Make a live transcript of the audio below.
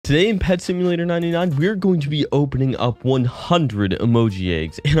Today in Pet Simulator 99, we're going to be opening up 100 emoji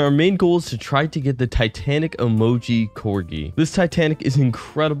eggs, and our main goal is to try to get the Titanic emoji corgi. This Titanic is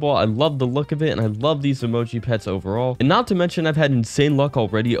incredible. I love the look of it, and I love these emoji pets overall. And not to mention, I've had insane luck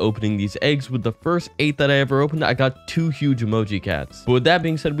already opening these eggs. With the first 8 that I ever opened, I got 2 huge emoji cats. But with that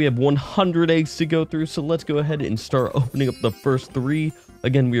being said, we have 100 eggs to go through, so let's go ahead and start opening up the first 3.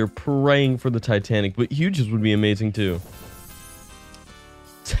 Again, we are praying for the Titanic, but huges would be amazing too.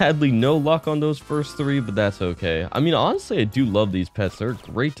 Sadly, no luck on those first 3, but that's okay. I mean, honestly, I do love these pets. They're a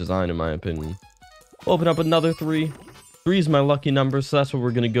great design, in my opinion. Open up another 3. 3 is my lucky number, so that's what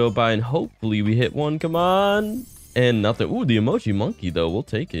we're going to go by, and hopefully we hit one. Come on. And nothing. Ooh, the emoji monkey, though. We'll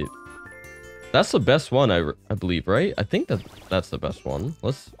take it. That's the best one, I believe, right? I think that's the best one.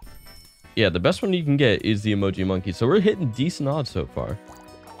 Yeah, the best one you can get is the emoji monkey. So we're hitting decent odds so far.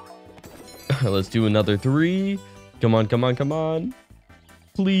 Let's do another 3. Come on, come on, come on.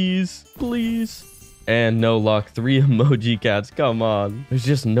 Please, please. And no luck. 3 emoji cats. Come on. There's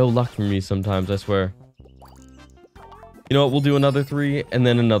just no luck for me sometimes, I swear. You know what? We'll do another 3 and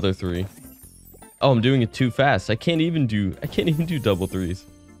then another 3. Oh, I'm doing it too fast. I can't even do double 3s.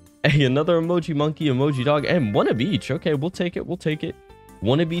 Hey, another emoji monkey, emoji dog, and 1 of each. Okay, we'll take it. We'll take it.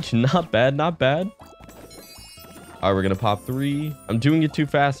 1 of each. Not bad, not bad. All right, we're going to pop 3. I'm doing it too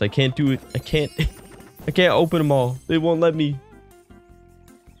fast. I can't do it. I can't open them all. They won't let me.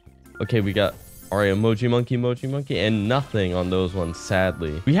 Okay, we got, all right, emoji monkey, and nothing on those ones,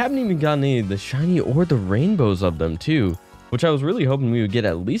 sadly. We haven't even gotten any of the shiny or the rainbows of them, too, which I was really hoping we would get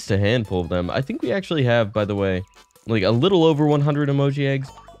at least a handful of them. I think we actually have, by the way, like a little over 100 emoji eggs,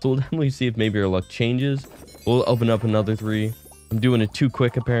 so we'll definitely see if maybe our luck changes. We'll open up another 3. I'm doing it too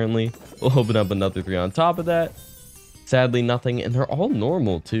quick, apparently. We'll open up another 3 on top of that. Sadly, nothing, and they're all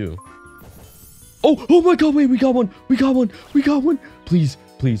normal, too. Oh my god, wait, we got one. Please.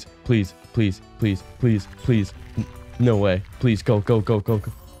 Please. No way. Please go.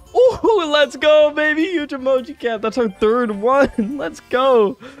 Oh, let's go, baby. Huge emoji cat. That's our 3rd one. Let's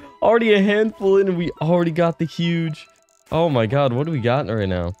go. Already a handful in and we already got the huge. Oh my god, what do we got right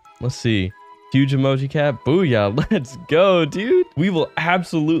now? Let's see. Huge emoji cat. Booyah. Let's go, dude. We will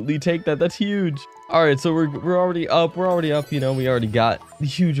absolutely take that. That's huge. All right, so we're already up. You know, we already got the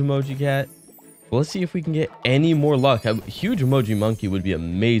huge emoji cat. Well, let's see if we can get any more luck. A huge emoji monkey would be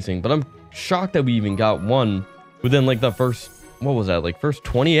amazing, but I'm shocked that we even got one within like the first, what was that? Like first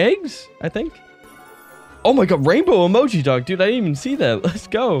 20 eggs, I think. Oh my god, rainbow emoji dog, dude. I didn't even see that. Let's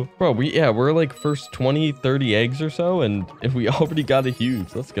go. Bro, we're like first 20, 30 eggs or so, and if we already got a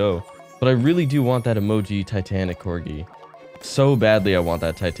huge, let's go. But I really do want that emoji Titanic corgi. So badly I want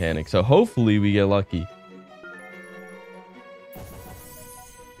that Titanic. So hopefully we get lucky.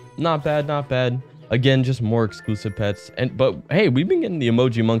 Not bad. Again, just more exclusive pets. But hey, we've been getting the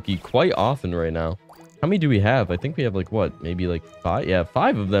emoji monkey quite often right now. How many do we have? I think we have like what? Maybe like 5? Yeah,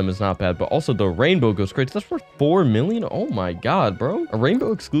 5 of them is not bad. But also the rainbow goes crazy. That's worth 4 million. Oh my god, bro. A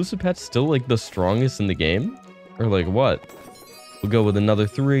rainbow exclusive pet's still like the strongest in the game? Or like what? We'll go with another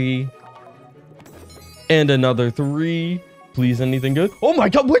 3. And another 3. Please, anything good? Oh my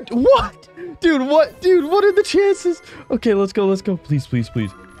god, what? Dude, what? Dude, what are the chances? Okay, let's go. Please.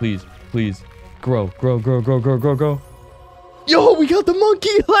 Grow. Yo, we got the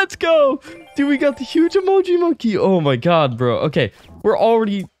monkey. Let's go. Dude, we got the huge emoji monkey. Oh my god, bro. Okay, we're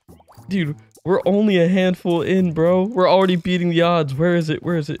only a handful in, bro. We're already beating the odds. Where is it?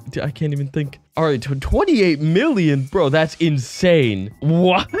 Dude, I can't even think. All right, 28 million, bro. That's insane.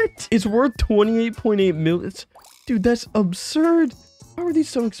 What? It's worth 28.8 million. Dude, that's absurd. How are these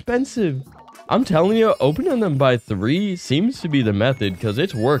so expensive? I'm telling you, opening them by 3 seems to be the method because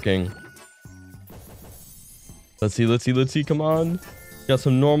it's working. Let's see. Come on. Got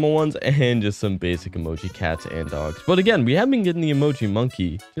some normal ones and just some basic emoji cats and dogs. But again, we have been getting the emoji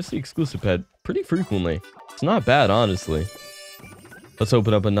monkey, just the exclusive pet, pretty frequently. It's not bad, honestly. Let's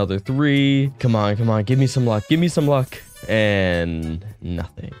open up another 3. Come on. Give me some luck. And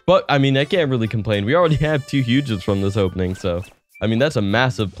nothing. But, I mean, I can't really complain. We already have 2 huges from this opening, so, I mean, that's a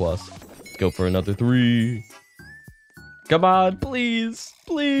massive plus. Let's go for another 3. Come on, please.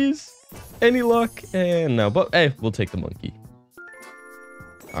 Any luck? And no, but hey, we'll take the monkey.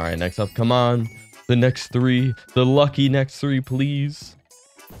 All right, next up, come on. The next 3. The lucky next 3, please.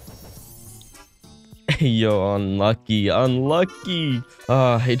 Yo, unlucky.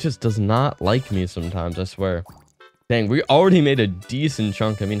 It just does not like me sometimes, I swear. Dang, we already made a decent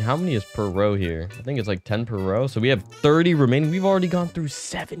chunk. I mean, how many is per row here? I think it's like 10 per row. So we have 30 remaining. We've already gone through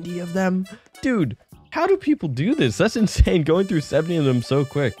 70 of them. Dude, how do people do this? That's insane, going through 70 of them so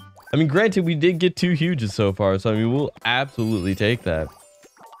quick. I mean, granted, we did get 2 huges so far, so I mean, we'll absolutely take that.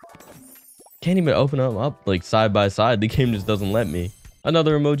 Can't even open them up like side by side. The game just doesn't let me.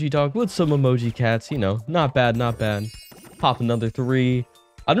 Another emoji dog with some emoji cats. You know, not bad, not bad. Pop another 3.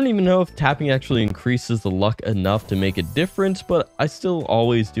 I don't even know if tapping actually increases the luck enough to make a difference, but I still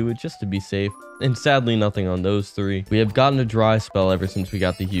always do it just to be safe. And sadly, nothing on those 3. We have gotten a dry spell ever since we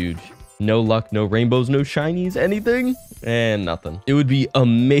got the huge. No luck, no rainbows, no shinies, anything, and nothing. It would be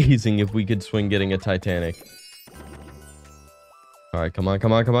amazing if we could swing getting a Titanic. All right, come on,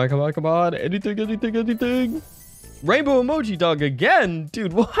 come on, come on, come on, come on. Anything, anything, anything. Rainbow emoji dog again?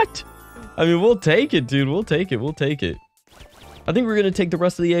 Dude, what? I mean, we'll take it, dude. We'll take it. We'll take it. I think we're going to take the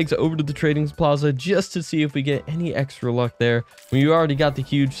rest of the eggs over to the trading plaza just to see if we get any extra luck there. We already got the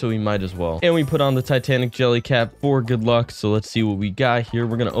huge, so we might as well. And we put on the Titanic jelly cap for good luck. So let's see what we got here.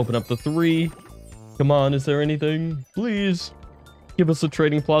 We're going to open up the 3. Come on, is there anything? Please give us a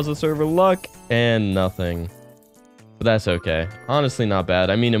trading plaza server luck. And nothing. But that's okay. Honestly, not bad.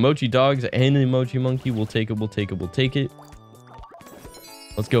 I mean, emoji dogs and emoji monkey. We'll take it. We'll take it. We'll take it.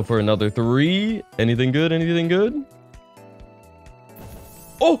 Let's go for another 3. Anything good? Anything good?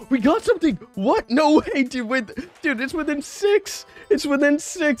 Oh, we got something. What? No way, dude. Dude, it's within 6. It's within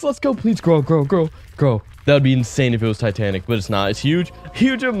 6. Let's go. Please grow, grow, grow, grow. That would be insane if it was Titanic, but it's not. It's huge.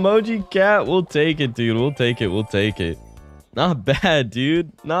 Huge emoji cat. We'll take it, dude. We'll take it. We'll take it. Not bad,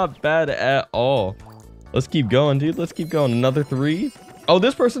 dude. Not bad at all. Let's keep going, dude. Let's keep going. Another 3. Oh,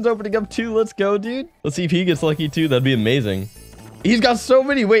 this person's opening up 2. Let's go, dude. Let's see if he gets lucky too. That'd be amazing. He's got so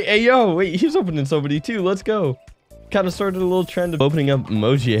many. Wait, hey, yo. Wait, he's opening so many too. Let's go. Kind of started a little trend of opening up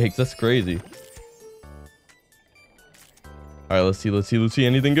emoji eggs. That's crazy. All right, let's see. Let's see. Let's see.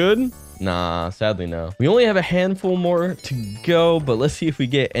 Anything good? Nah, sadly, no. We only have a handful more to go, but let's see if we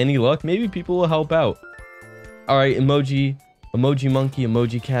get any luck. Maybe people will help out. All right, emoji monkey,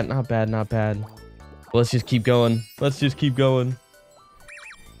 emoji cat. Not bad, not bad. Let's just keep going. Let's just keep going.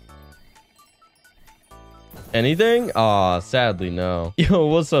 Anything? Aw, sadly, no. Yo,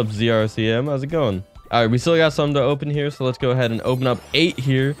 what's up, ZRCM? How's it going? All right, we still got some to open here, so let's go ahead and open up 8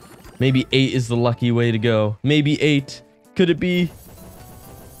 here. Maybe 8 is the lucky way to go. Maybe 8. Could it be?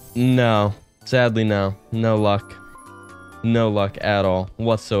 No. Sadly, no. No luck. No luck at all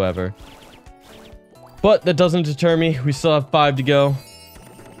whatsoever. But that doesn't deter me. We still have 5 to go.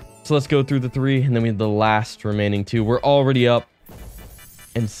 So let's go through the 3, and then we have the last remaining 2. We're already up.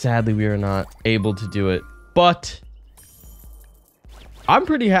 And sadly, we are not able to do it. But I'm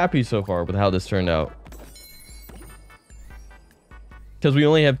pretty happy so far with how this turned out. Because we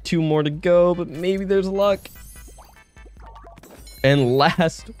only have 2 more to go, but maybe there's luck. And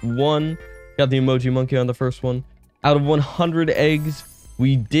last one. Got the emoji monkey on the first one. Out of 100 eggs,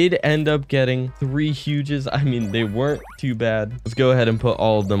 we did end up getting 3 huges. I mean, they weren't too bad. Let's go ahead and put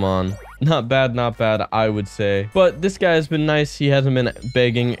all of them on. Not bad, I would say. But this guy has been nice. He hasn't been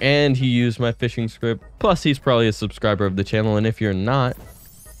begging, and he used my fishing script. Plus, he's probably a subscriber of the channel, and if you're not,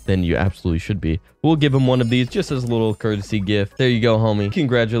 then you absolutely should be. We'll give him one of these just as a little courtesy gift. There you go, homie.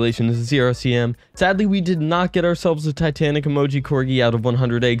 Congratulations, ZRCM. Sadly, we did not get ourselves a Titanic emoji corgi out of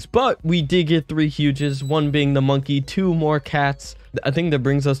 100 eggs, but we did get 3 huges, 1 being the monkey, 2 more cats. I think that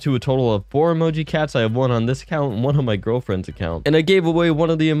brings us to a total of 4 emoji cats. I have 1 on this account and 1 on my girlfriend's account. And I gave away 1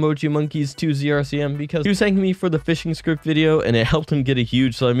 of the emoji monkeys to ZRCM because he was thanking me for the fishing script video and it helped him get a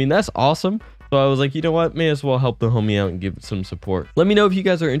huge. So, I mean, that's awesome. So I was like, you know what? May as well help the homie out and give it some support. Let me know if you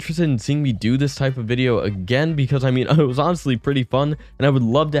guys are interested in seeing me do this type of video again, because I mean, it was honestly pretty fun and I would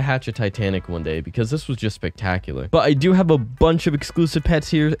love to hatch a Titanic one day because this was just spectacular. But I do have a bunch of exclusive pets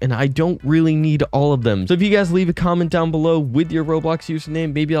here and I don't really need all of them. So if you guys leave a comment down below with your Roblox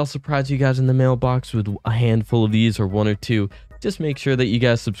username, maybe I'll surprise you guys in the mailbox with a handful of these or 1 or 2. Just make sure that you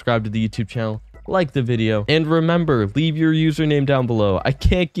guys subscribe to the YouTube channel, like the video, and remember, leave your username down below. I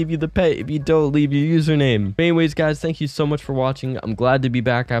can't give you the pet if you don't leave your username. But anyways, guys, thank you so much for watching. I'm glad to be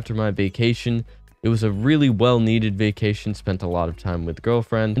back after my vacation. It was a really well-needed vacation. Spent a lot of time with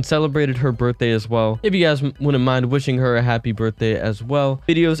girlfriend and celebrated her birthday as well. If you guys wouldn't mind wishing her a happy birthday as well.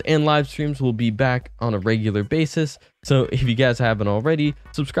 Videos and live streams will be back on a regular basis. So if you guys haven't already,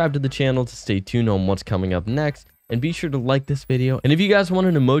 subscribe to the channel to stay tuned on what's coming up next. And be sure to like this video. And if you guys want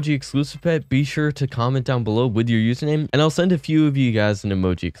an emoji exclusive pet, be sure to comment down below with your username. And I'll send a few of you guys an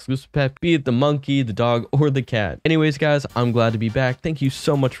emoji exclusive pet, be it the monkey, the dog, or the cat. Anyways, guys, I'm glad to be back. Thank you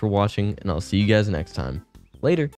so much for watching, and I'll see you guys next time. Later.